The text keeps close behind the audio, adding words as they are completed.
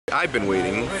I've been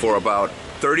waiting for about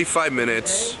 35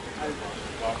 minutes.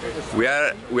 We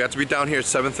have to be down here at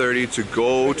 7:30 to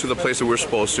go to the place that we're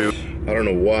supposed to. I don't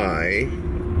know why,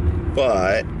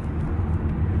 but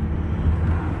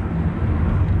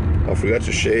I forgot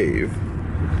to shave.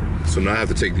 So now I have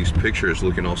to take these pictures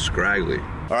looking all scraggly.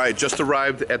 All right, just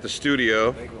arrived at the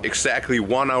studio, exactly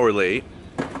 1 hour late.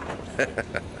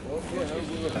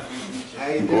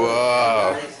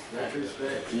 Wow.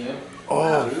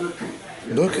 Oh,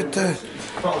 look at that.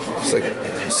 It's like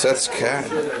Seth's cat.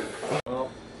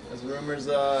 Well, as the rumors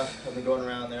have been going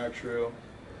around, they are true.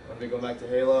 I'm going to go back to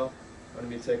Halo. I'm going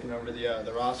to be taking over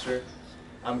the roster.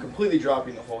 I'm completely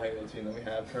dropping the whole Halo team that we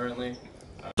have currently.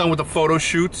 Done with the photo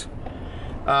shoot.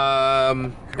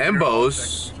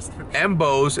 Embos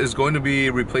is going to be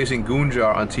replacing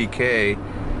Goonjar on TK.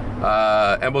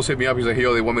 Embos hit me up. He's like,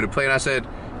 "Yo, they want me to play," and I said,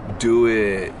 "Do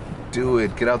it, do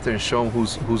it. Get out there and show them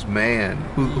who's man,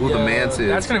 who the man's is."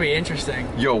 That's gonna be interesting.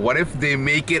 Yo, what if they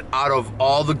make it out of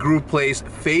all the group plays,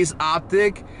 face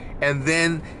optic, and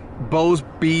then Bose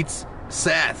beats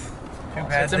Seth?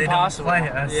 It's impossible.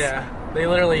 Yeah, they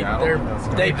literally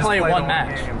they play one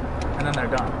match and then they're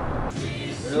done.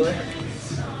 Really?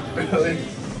 Really?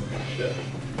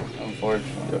 I'm forward.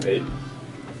 Hey.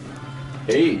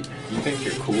 Hey, you think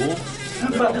you're cool?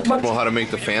 I don't know how to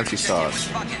make the fancy sauce.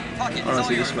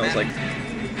 Honestly, this smells like.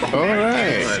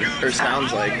 Alright. Or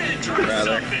sounds like,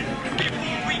 rather.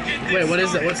 Wait, what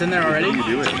is it? What's in there already? What are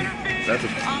you doing? Is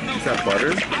that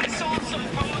butter?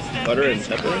 Butter and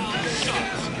pepper?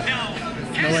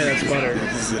 No way, that's butter.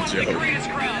 This is a joke.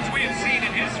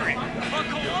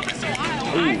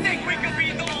 I think we could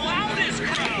be the loudest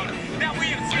crowd that we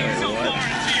have seen so far in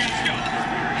CSGO.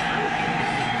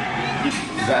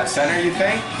 Is that center, you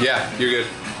think? Yeah, you're good.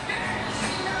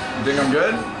 You think I'm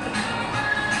good?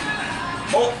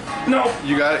 Oh, no!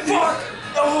 You got it? Fuck!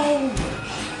 Oh!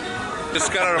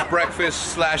 Just got out of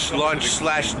breakfast slash lunch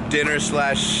slash dinner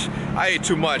slash. I ate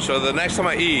too much, so the next time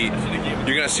I eat,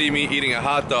 you're gonna see me eating a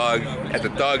hot dog at the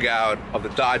dugout of the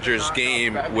Dodgers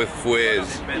game with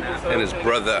Fwiz and his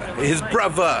brother. His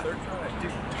brother!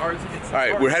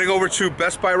 Alright, we're heading over to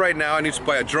Best Buy right now. I need to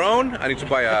buy a drone. I need to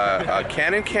buy a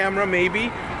Canon camera,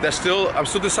 maybe. I'm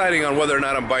still deciding on whether or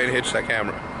not I'm buying Hitch that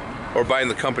camera. Or buying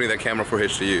the company that camera for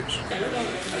Hitch to use.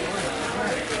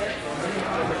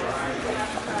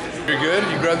 You're good?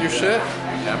 You grabbed your shit?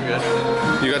 Yeah, I'm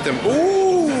good. You got them.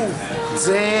 Ooh!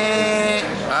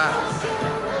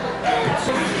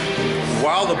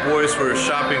 While the boys were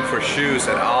shopping for shoes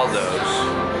at Aldo's,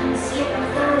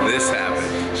 this happened.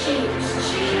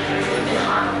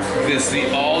 This is the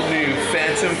all-new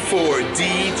Phantom 4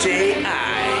 DJI.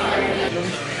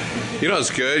 You know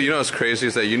what's good? You know what's crazy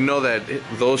is that you know that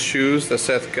those shoes that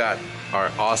Seth got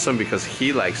are awesome because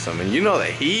he likes them, and you know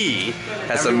that he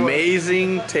has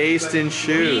amazing taste in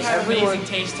shoes. We have amazing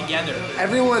taste together.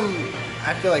 Everyone,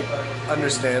 I feel like,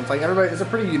 understands. Like everybody, it's a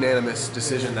pretty unanimous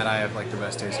decision that I have like the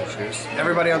best taste in shoes.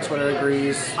 Everybody on Twitter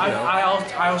agrees. I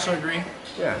also agree.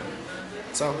 Yeah.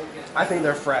 So I think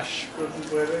they're fresh,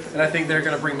 and I think they're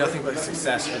gonna bring nothing but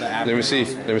success for the app. Let me see.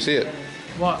 Let me see it.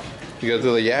 What? You gotta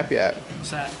do the yap yap. What's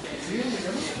that?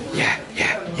 Yeah.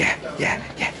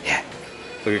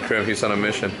 Look at Krim, he's on a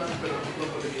mission.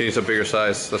 He needs a bigger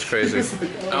size. That's crazy.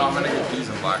 No, I'm gonna get these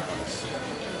in black ones.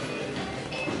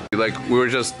 Like, we were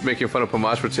just making fun of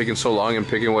Pamash for taking so long and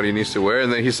picking what he needs to wear,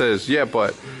 and then he says, "Yeah,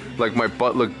 but like my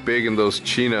butt looked big in those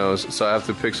chinos, so I have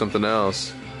to pick something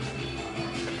else."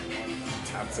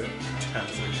 That's it.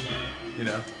 You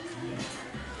know?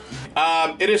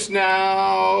 It is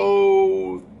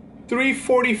now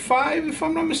 3:45, if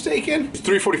I'm not mistaken. It's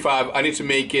 3:45. I need to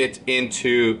make it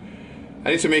to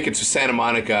Santa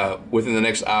Monica within the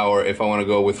next hour if I want to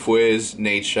go with Fwiz,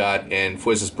 Nade Shot, and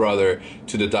Fwiz's brother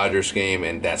to the Dodgers game,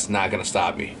 and that's not gonna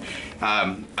stop me.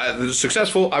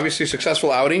 Obviously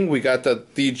successful outing. We got the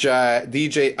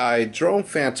DJI drone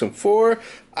Phantom 4.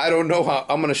 I don't know how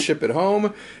I'm gonna ship it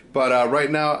home, but right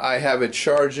now I have it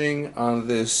charging on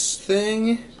this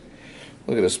thing.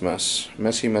 Look at this mess.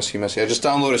 Messy. I just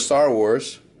downloaded Star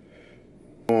Wars.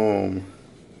 Boom.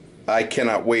 I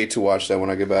cannot wait to watch that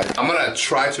when I get back. I'm gonna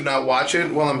try to not watch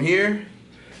it while I'm here,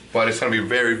 but it's gonna be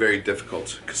very, very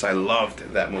difficult because I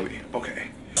loved that movie. Okay.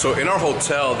 So in our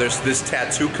hotel, there's this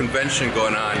tattoo convention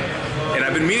going on, and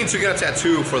I've been meaning to get a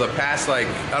tattoo for the past, like,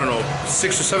 I don't know,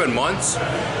 6 or 7 months,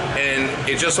 and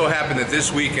it just so happened that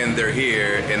this weekend they're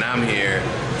here and I'm here,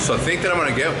 so I think that I'm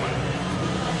gonna get one.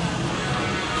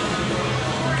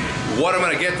 What I'm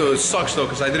gonna get though sucks though,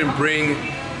 because I didn't bring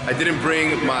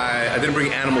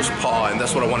animal's paw, and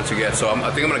that's what I wanted to get. So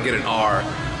I think I'm gonna get an R.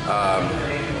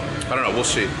 don't know, we'll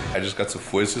see. I just got to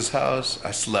Fwiz's house.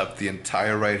 I slept the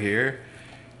entire right here.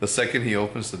 The second he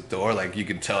opens the door, like you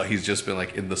can tell he's just been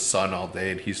like in the sun all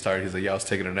day, and he's tired. He's like, yeah, I was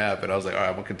taking a nap. And I was like, all right,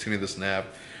 I'm gonna continue this nap.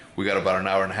 We got about an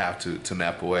hour and a half to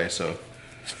nap away, so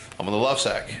I'm on the love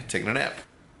sack, taking a nap.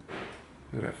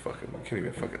 Look at that fucking, I can't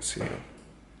even fucking see him.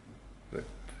 Look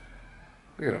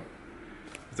at him.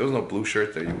 If there was no blue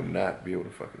shirt there, you would not be able to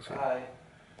fucking see him. Hi.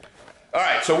 All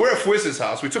right, so we're at Fwiz's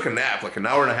house. We took a nap, like an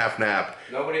hour and a half nap.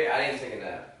 I didn't take a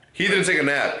nap. He didn't take a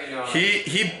nap.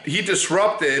 He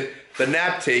disrupted the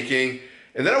nap taking,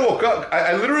 and then I woke up.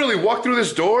 I literally walked through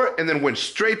this door and then went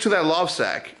straight to that love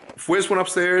sack. Fwiz went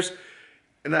upstairs,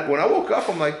 and when I woke up,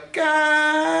 I'm like,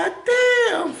 God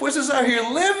damn, Fwiz is out here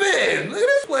living. Look at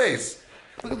this place.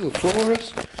 Look at the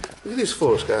floors. Look at these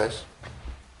floors, guys.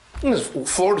 Look at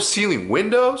this floor-to-ceiling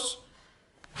windows.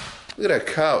 Look at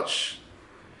that couch.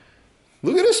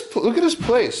 Look at this. Look at this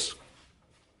place.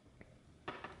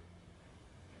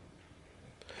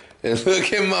 And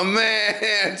look at my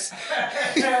mans.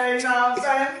 Hey, you know what I'm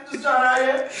saying? Just trying out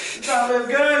here. Just trying to live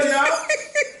good, you know?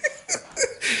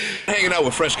 Hanging out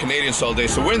with fresh Canadians all day.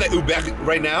 So we're in the Ubec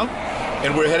right now,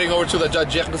 and we're heading over to the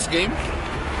HECZ game.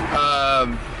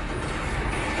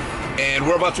 And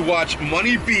we're about to watch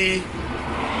Money B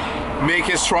make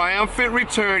his triumphant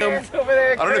return. I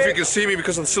don't know if you can see me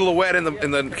because of the silhouette in the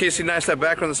KC Neistat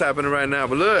background that's happening right now,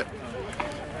 but look.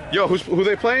 Yo, who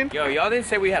they playing? Yo, y'all didn't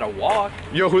say we had a walk.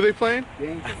 Yo, who they playing?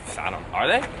 I don't. Are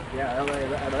they? Yeah, LA. Me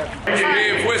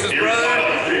and Fwiz's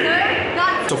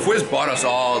brother. So Fwiz bought us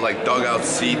all like dugout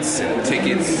seats and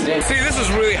tickets. See, this is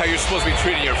really how you're supposed to be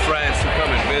treating your friends who come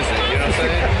and visit. You know what I'm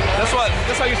saying?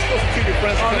 That's how you're supposed to treat your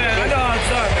friends. Oh man, I know. I'm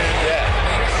sorry, man.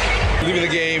 Yeah. Leaving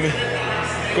the game,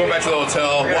 going back to the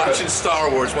hotel, watching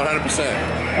Star Wars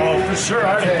 100%. Oh, for sure.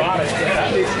 I already bought it.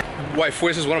 Yeah. Why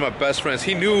Fwiz is one of my best friends.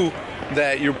 He knew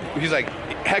that he's like,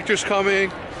 Hector's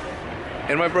coming,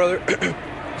 and my brother.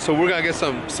 So we're gonna get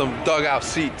some dugout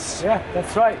seats. Yeah,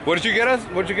 that's right. What did you get us?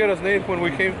 What did you get us, Nade, when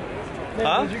we came?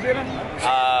 Huh? What did you get him?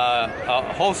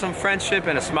 A wholesome friendship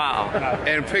and a smile.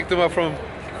 And picked them up from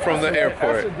the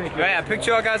airport. Yeah, I picked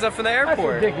y'all guys up from the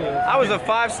airport. I was a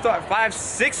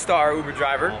 6-star Uber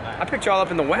driver. I picked y'all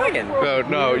up in the wagon.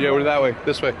 No, yeah, we're that way,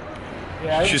 this way.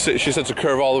 Yeah, She said to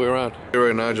curve all the way around.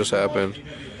 Right now, it just happened.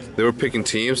 They were picking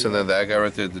teams, and then that guy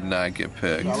right there did not get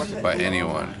picked by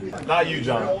anyone. Not you,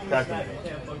 John.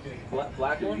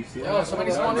 Black one? Yo,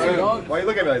 somebody's on there, dog. Why you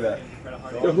looking at me like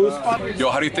that? Yo,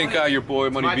 how do you think your boy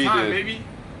Money B did?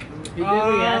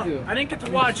 I didn't get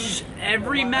to watch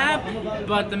every map,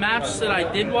 but the maps that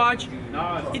I did watch,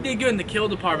 he did good in the kill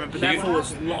department, but that fool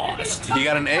was lost. He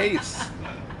got an ace.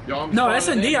 No,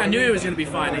 S&D, I knew he was gonna be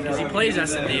fine because he plays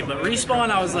S&D. But respawn,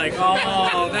 I was like,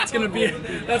 oh, that's gonna be a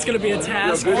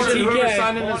task for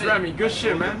TK. Good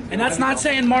shit, man. And that's not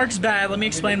saying Mark's bad. Let me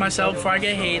explain myself before I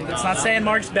get hate. That's not saying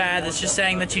Mark's bad. It's just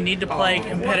saying that you need to play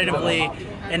competitively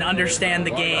and understand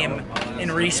the game in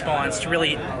respawns to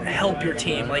really help your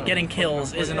team. Like getting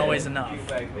kills isn't always enough.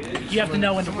 You have to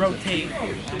know when to rotate.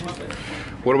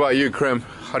 What about you, Krim?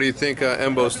 How do you think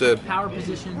Embos did? Power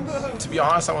positions. To be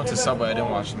honest, I went to Subway. I didn't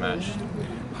watch the match.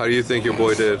 How do you think your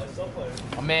boy did?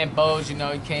 My man Bose, you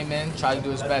know, he came in, tried to do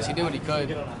his best. He did what he could.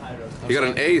 He got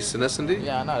an ace in S&D?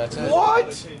 Yeah, I know, that's it.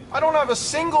 What? I don't have a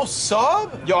single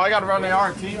sub? Yo, I gotta run the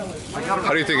ARC team.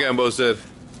 How do you think Embos did?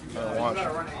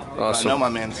 Awesome. I know my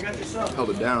man's held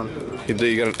it down. He did.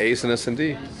 You got an ace in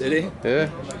S&D. Did he? Yeah.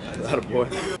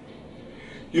 Attaboy.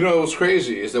 You know what's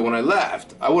crazy is that when I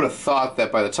left, I would have thought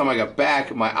that by the time I got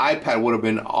back, my iPad would have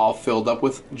been all filled up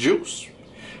with juice.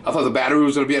 I thought the battery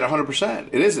was going to be at 100%.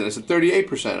 It isn't. It's at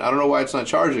 38%. I don't know why it's not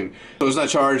charging. So it's not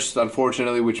charged,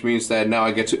 unfortunately, which means that now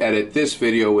I get to edit this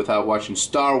video without watching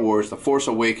Star Wars The Force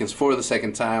Awakens for the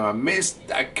second time.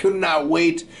 I could not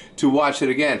wait to watch it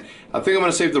again. I think I'm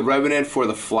going to save the Revenant for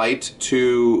the flight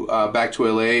to back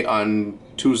to LA on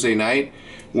Tuesday night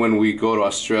when we go to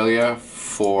Australia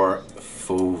for...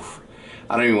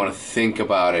 I don't even want to think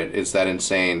about it. It's that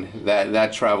insane.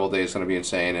 That travel day is going to be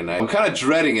insane, and I'm kind of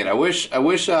dreading it. I wish they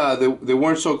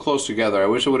weren't so close together. I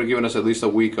wish it would have given us at least a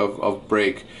week of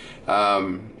break,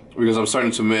 because I'm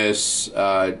starting to miss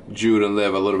Jude and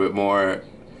Liv a little bit more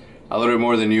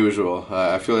than usual.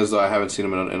 I feel as though I haven't seen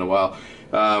them in a while.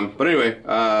 But anyway,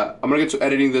 I'm gonna get to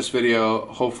editing this video.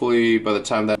 Hopefully by the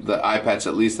time that the iPad's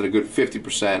at least at a good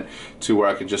 50% to where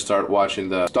I can just start watching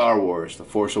the Star Wars, The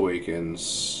Force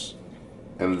Awakens,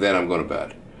 and then I'm going to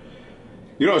bed.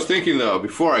 You know, I was thinking though,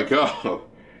 before I go,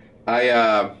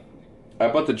 I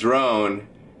bought the drone,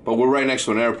 but we're right next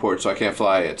to an airport, so I can't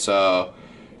fly it. So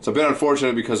it's a bit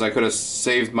unfortunate because I could have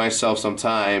saved myself some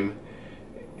time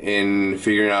in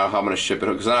figuring out how I'm gonna ship it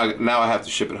home, because now I have to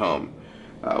ship it home,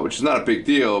 which is not a big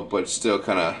deal, but still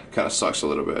kind of sucks a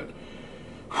little bit.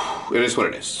 It is what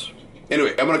it is.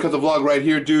 Anyway, I'm gonna cut the vlog right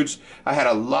here, dudes. I had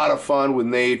a lot of fun with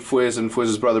Nade, Fwiz, and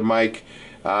Fwiz's brother Mike.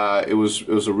 It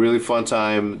was a really fun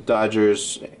time.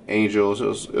 Dodgers, Angels,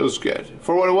 it was good.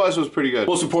 For what it was pretty good.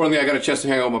 Most importantly, I got a chance to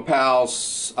hang out with my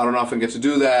pals. I don't often get to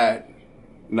do that.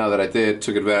 Now that I did,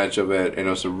 took advantage of it, and it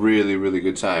was a really, really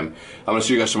good time. I'm gonna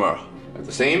see you guys tomorrow at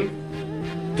the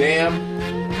same damn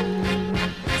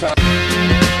time.